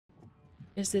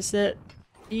Is this it?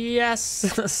 Yes!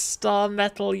 Star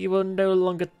Metal, you will no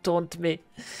longer taunt me.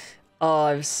 Oh,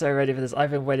 I'm so ready for this.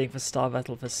 I've been waiting for Star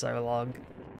Metal for so long.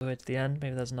 We're at the end.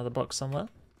 Maybe there's another box somewhere.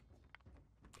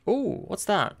 Oh, what's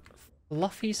that?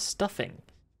 Fluffy stuffing.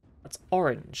 That's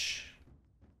orange.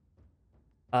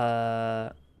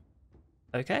 Okay,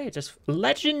 just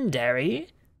legendary.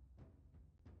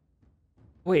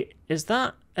 Wait, is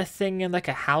that a thing in like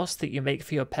a house that you make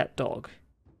for your pet dog?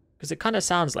 Because it kind of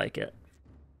sounds like it.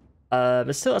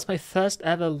 But still, that's my first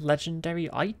ever legendary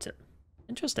item.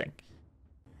 Interesting.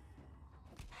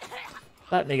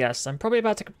 Let me guess, I'm probably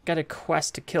about to get a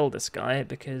quest to kill this guy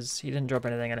because he didn't drop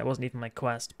anything and it wasn't even my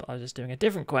quest, but I was just doing a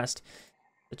different quest.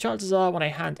 The chances are when I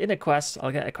hand in a quest,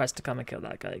 I'll get a quest to come and kill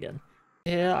that guy again.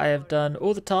 Here I have done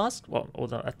all the tasks, well,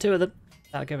 two of them.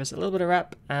 That'll give us a little bit of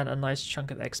rep and a nice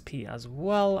chunk of XP as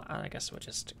well. And I guess we'll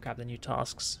just grab the new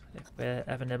tasks if we're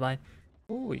ever nearby.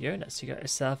 Ooh, Jonas, you got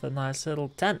yourself a nice little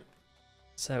tent.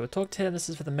 So we'll talk to him. This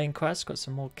is for the main quest. Got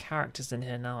some more characters in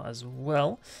here now as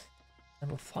well. And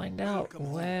we'll find out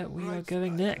where we are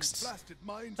going next.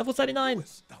 Level 39!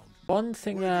 One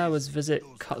thing there was visit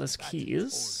Cutlass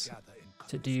Keys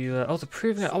to do... oh, the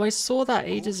proving it. Oh, I saw that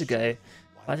ages ago.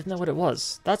 But I didn't know what it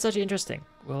was. That's actually interesting.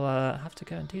 We'll have to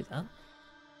go and do that.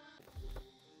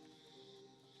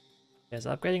 Yes,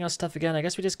 upgrading our stuff again. I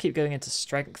guess we just keep going into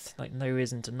strength. Like, no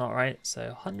reason to not, right? So,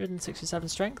 167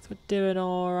 strength. We're doing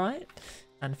alright.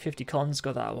 And 50 cons.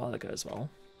 Got that a while ago as well.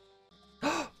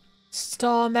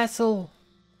 Star metal!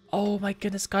 Oh my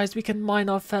goodness, guys, we can mine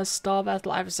our first star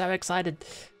metal. I'm so excited.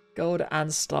 Gold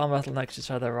and star metal next to each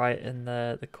other right in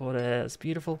the corner here. It's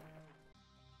beautiful.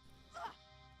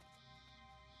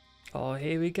 Oh,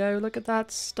 here we go. Look at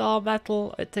that star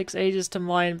metal. It takes ages to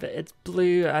mine, but it's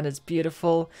blue and it's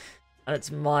beautiful. And it's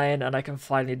mine, and I can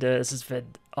finally do it. This has been,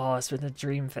 oh, it's been a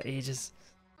dream for ages.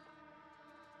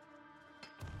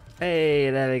 Hey,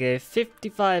 there we go.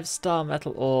 55 star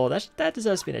metal ore. That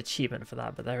deserves to be an achievement for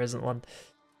that, but there isn't one.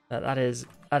 That is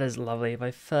lovely.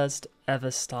 My first ever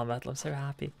star metal. I'm so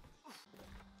happy.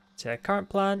 So, current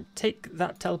plan: take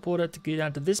that teleporter to go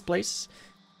down to this place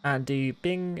and do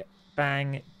bing,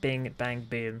 bang,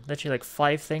 boom. Literally like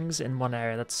 5 things in one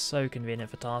area. That's so convenient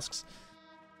for tasks.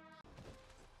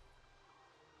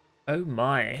 Oh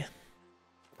my.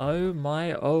 Oh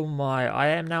my, oh my. I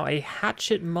am now a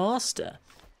hatchet master.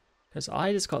 Because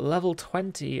I just got level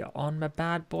 20 on my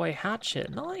bad boy hatchet.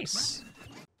 Nice.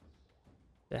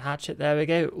 The hatchet, there we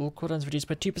go. All cooldowns reduced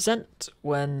by 2%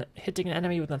 when hitting an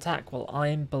enemy with an attack while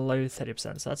I'm below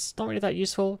 30%. So that's not really that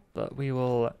useful, but we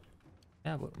will,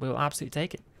 yeah, we will absolutely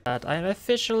take it. And I am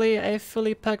officially a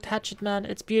fully perked hatchet man.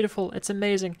 It's beautiful. It's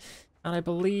amazing. And I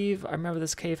believe I remember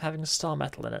this cave having star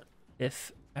metal in it,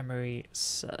 if memory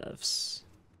serves.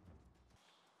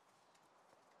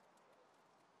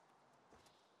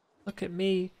 Look at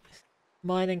me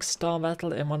mining star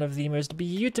metal in one of the most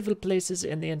beautiful places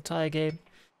in the entire game.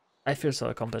 I feel so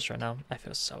accomplished right now. I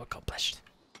feel so accomplished.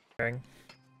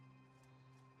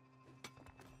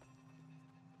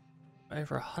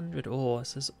 Over 100 ore.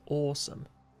 This is awesome.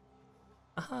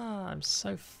 Aha, I'm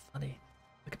so funny.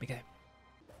 Look at me go.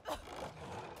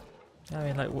 I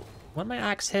mean, like, when my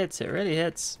axe hits, it really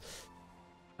hits.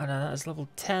 I know that is level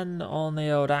 10 on the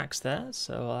old axe there,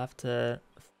 so I'll have to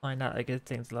find out a good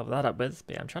thing to level that up with.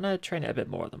 But yeah, I'm trying to train it a bit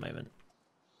more at the moment.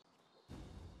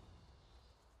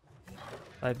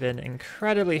 I've been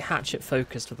incredibly hatchet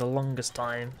focused for the longest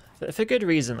time. For good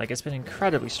reason, like it's been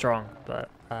incredibly strong.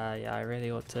 But yeah, I really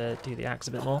ought to do the axe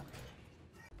a bit more.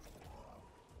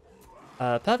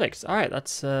 Perfect. Alright,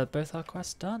 that's both our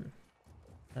quests done.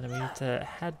 Then we need to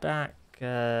head back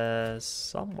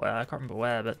somewhere. I can't remember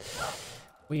where, but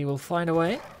we will find a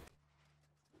way.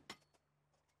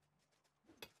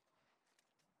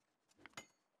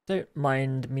 Don't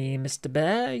mind me, Mr.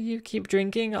 Bear. You keep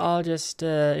drinking. I'll just, you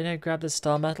know, grab the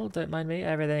star metal. Don't mind me.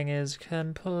 Everything is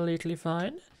completely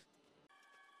fine.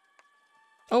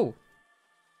 Oh.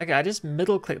 Okay, I just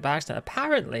middle-click by accident.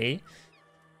 Apparently,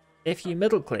 if you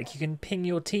middle-click, you can ping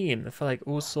your team for, like,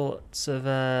 all sorts of,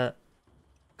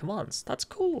 commands. That's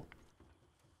cool.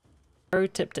 Pro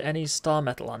tip to any star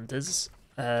metal hunters.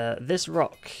 This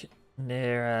rock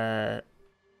near,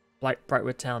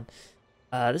 Brightwood Town.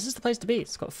 This is the place to be.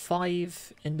 It's got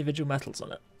 5 individual metals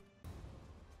on it.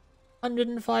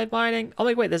 105 mining.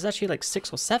 Oh wait, there's actually like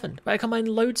 6 or 7. Wait, I can mine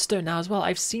lodestone now as well.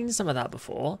 I've seen some of that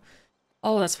before.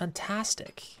 Oh, that's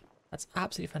fantastic. That's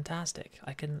absolutely fantastic.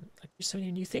 I can do so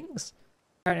many new things.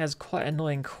 Apparently has quite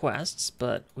annoying quests,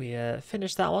 but we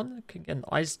finished that one. Can get an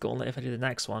ice gauntlet if I do the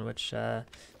next one, which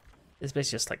is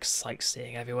basically just like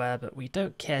sightseeing everywhere, but we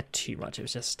don't care too much. It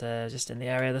was just in the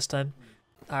area this time.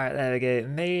 Alright, there we go.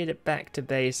 Made it back to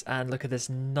base, and look at this,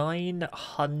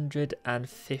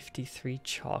 953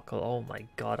 charcoal. Oh my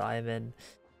god, I'm in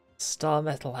star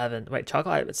metal heaven. Wait,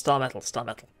 charcoal? Star metal, star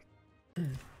metal.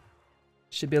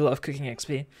 Should be a lot of cooking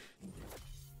XP.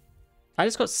 I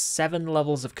just got 7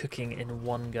 levels of cooking in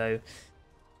one go.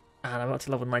 And I'm up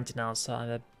to level 90 now, so I'm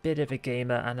a bit of a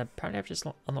gamer, and apparently I've just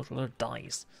unlocked a lot of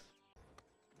dyes.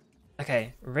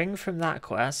 Okay, ring from that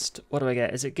quest. What do I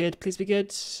get? Is it good? Please be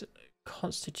good.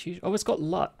 Constitution. Oh, it's got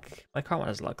luck. My current one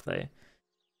has luck, though.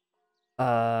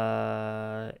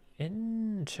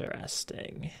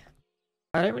 Interesting.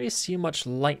 I don't really see much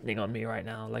lightning on me right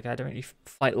now. Like, I don't really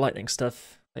fight lightning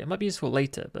stuff. Like, it might be useful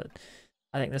later, but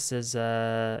I think this is,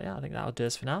 yeah, I think that'll do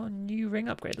us for now. New ring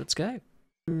upgrade. Let's go.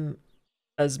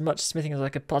 As much smithing as I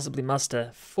could possibly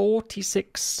muster.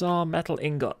 46 star metal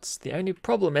ingots. The only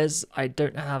problem is I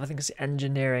don't have, I think it's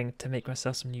engineering to make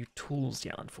myself some new tools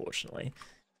yet, unfortunately.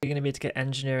 We're going to be to get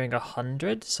engineering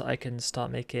 100 so I can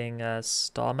start making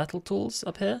star metal tools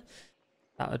up here.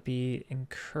 That would be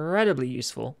incredibly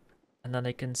useful. And then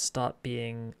I can start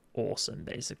being awesome,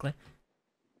 basically.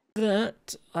 For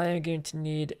that, I am going to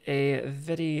need a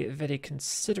very, very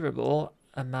considerable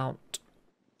amount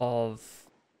of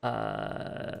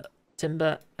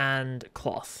timber and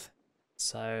cloth.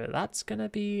 So that's gonna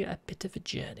be a bit of a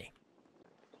journey.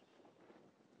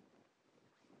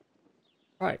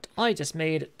 Right, I just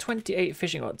made 28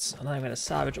 fishing rods, and I'm gonna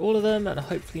salvage all of them and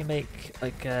hopefully make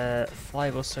like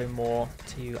 5 or so more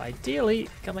to ideally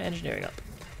get my engineering up.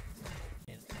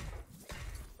 Yeah.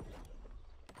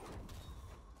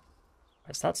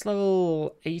 Right, so that's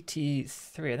level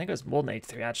 83. I think it was more than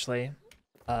 83 actually.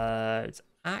 It's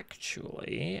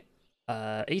actually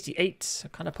 88. I'm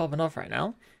kind of popping off right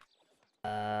now.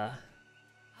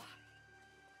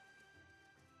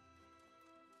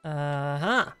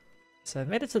 So I've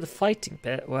made it to the fighting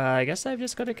pit where I guess I've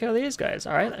just got to kill these guys.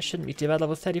 Alright, that shouldn't be too bad.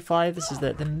 Level 35. This is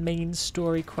the main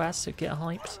story quest, so get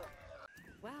hyped.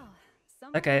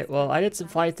 Okay, well I did some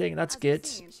fighting, that's good.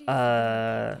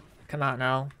 Come out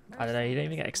now. I don't know, you don't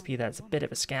even get XP there. It's a bit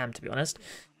of a scam, to be honest.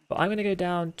 But I'm going to go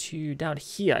down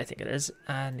here, I think it is,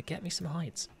 and get me some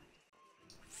hides.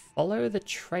 Follow the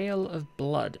trail of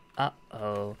blood.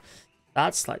 Uh-oh.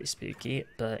 That's slightly spooky,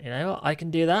 but you know what? I can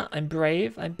do that. I'm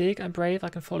brave. I'm big. I'm brave. I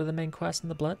can follow the main quest in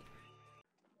the blood.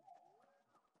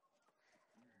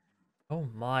 Oh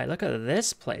my, look at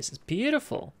this place. It's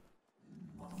beautiful.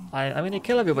 I'm going to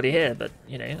kill everybody here, but,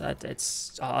 you know,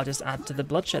 I'll just add to the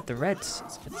bloodshed, the red.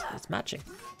 It's matching.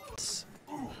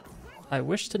 I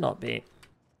wish to not be.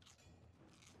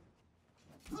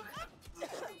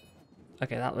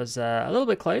 Okay, that was a little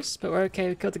bit close, but we're okay.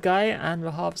 We killed the guy, and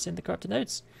we're harvesting the corrupted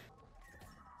nodes.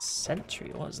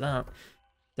 Sentry, what is that?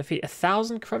 Defeat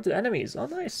 1,000 corrupted enemies. Oh,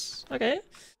 nice. Okay.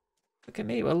 Look at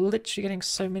me. We're literally getting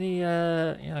so many, you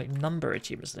know, like number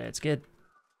achievements there. It's good.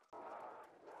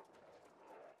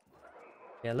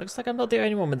 Yeah, looks like I'm not the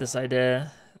only one with this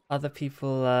idea. Other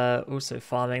people also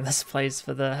farming this place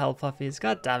for the hell puppies.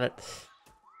 God damn it.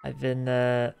 I've been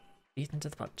beaten to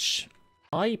the punch.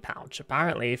 Eye pouch,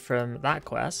 apparently, from that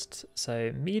quest.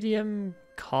 So, medium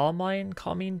carmine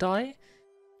dye.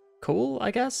 Cool,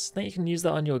 I guess. I think you can use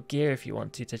that on your gear if you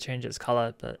want to change its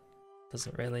color, but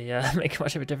doesn't really make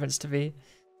much of a difference to me.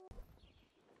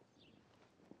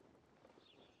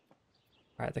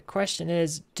 Alright, the question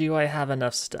is, do I have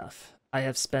enough stuff? I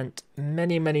have spent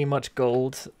much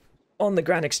gold on the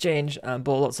Grand Exchange and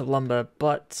bought lots of lumber,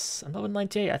 but I'm level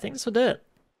 98. I think this will do it.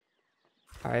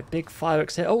 Alright, big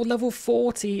fireworks here. Oh, level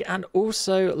 40 and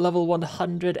also level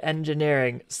 100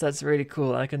 engineering. So that's really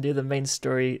cool. I can do the main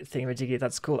story thingamajiggy.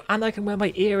 That's cool. And I can wear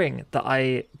my earring that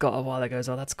I got a while ago as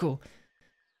well. That's cool.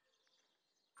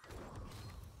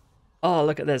 Oh,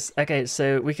 look at this. Okay,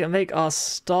 so we can make our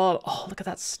star... Oh, look at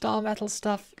that star metal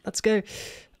stuff. Let's go.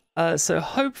 So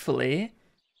hopefully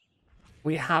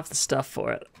we have the stuff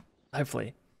for it.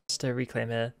 Hopefully. Just a reclaim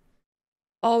here.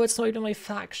 Oh, it's not even my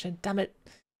faction. Damn it.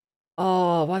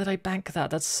 Oh, why did I bank that?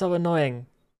 That's so annoying.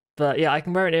 But yeah, I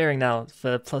can wear an earring now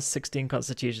for plus 16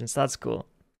 constitution, so that's cool.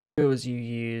 The tools you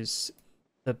use,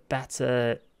 the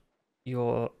better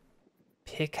your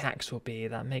pickaxe will be.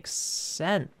 That makes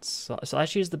sense. So I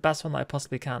should use the best one that I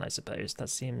possibly can, I suppose. That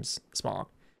seems smart.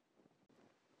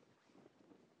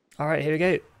 Alright, here we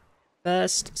go.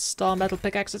 First star metal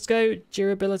pickaxe, let's go.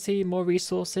 Durability, more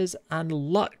resources, and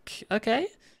luck. Okay,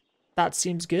 that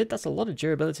seems good. That's a lot of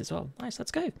durability as well. Nice,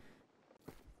 let's go.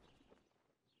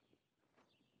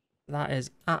 That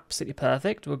is absolutely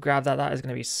perfect. We'll grab that. That is going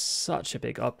to be such a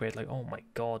big upgrade. Like, oh my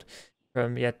god.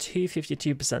 From, yeah,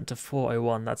 252% to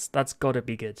 401. That's got to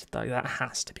be good. That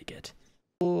has to be good.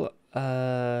 Oh,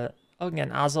 I can get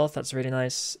an Azoth, that's really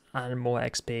nice, and more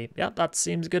XP. Yep, that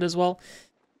seems good as well.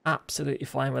 Absolutely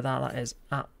fine with that. That is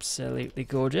absolutely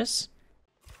gorgeous.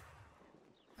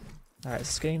 Alright,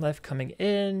 Skinning Life coming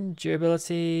in,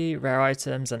 durability, rare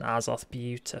items, and Azoth.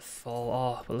 Beautiful.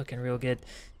 Oh, we're looking real good.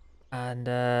 And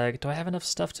do I have enough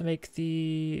stuff to make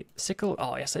the sickle?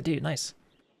 Oh, yes, I do. Nice.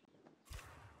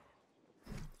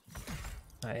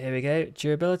 Alright, here we go.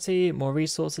 Durability, more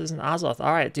resources, and Azoth.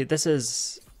 Alright, dude, this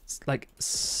is like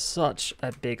such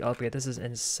a big upgrade. This is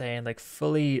insane. Like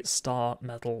fully star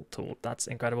metal tool. That's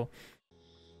incredible.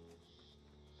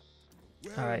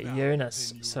 Alright,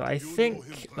 Jonas. So I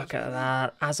think, look at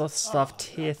that, Azoth stuff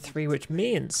tier 3, which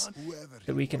means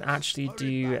that we can actually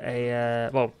do a,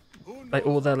 well, like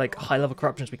all the like high level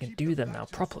corruptions, we can do them now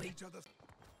properly.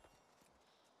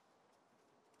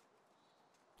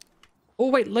 Oh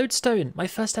wait, lodestone! My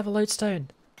first ever lodestone!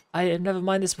 I have never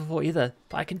mined this before either,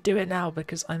 but I can do it now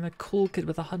because I'm a cool kid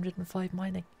with 105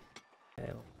 mining. Okay,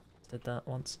 well, did that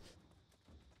once.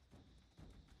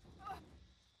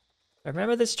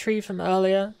 Remember this tree from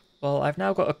earlier? Well, I've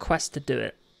now got a quest to do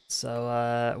it.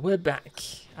 So we're back.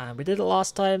 And we did it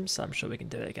last time, so I'm sure we can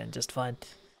do it again just fine.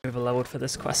 Over leveled for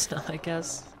this quest now, I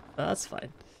guess. But that's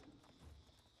fine.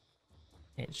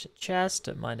 Ancient chest,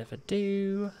 don't mind if I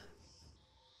do.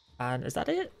 And is that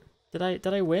it? Did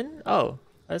I win? Oh,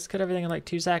 I just cut everything in like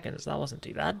 2 seconds. That wasn't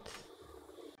too bad.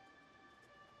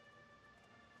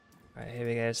 Alright, here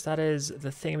we go. So that is the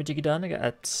thingamajiggy done. I got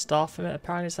a staff from it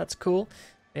apparently, so that's cool.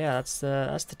 Yeah, that's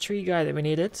the tree guy that we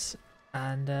needed,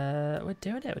 and we're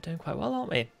doing it. We're doing quite well,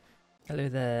 aren't we? Hello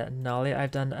there, Gnarly.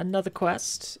 I've done another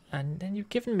quest, and then you've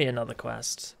given me another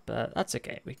quest, but that's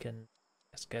okay. We can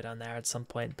just go down there at some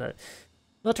point, but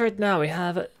not right now. We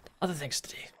have other things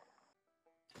to do.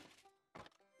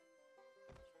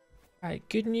 Alright,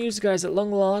 good news, guys. At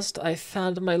long last, I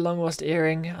found my long lost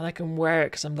earring, and I can wear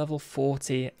it because I'm level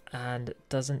 40, and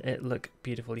doesn't it look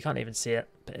beautiful? You can't even see it,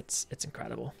 but it's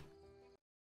incredible.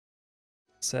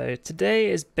 So today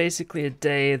is basically a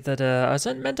day that I was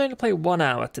meant to only play 1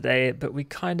 hour today, but we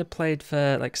kind of played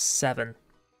for like 7.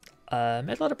 Made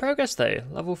a lot of progress though,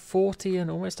 level 40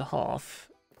 and almost a half.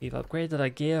 We've upgraded our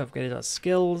gear, upgraded our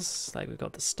skills, like we've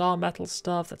got the star metal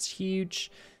stuff, that's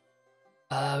huge.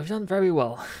 We've done very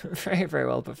well, very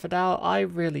well, but for now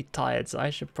I'm really tired, so I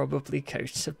should probably go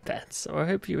to bed, so I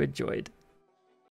hope you enjoyed.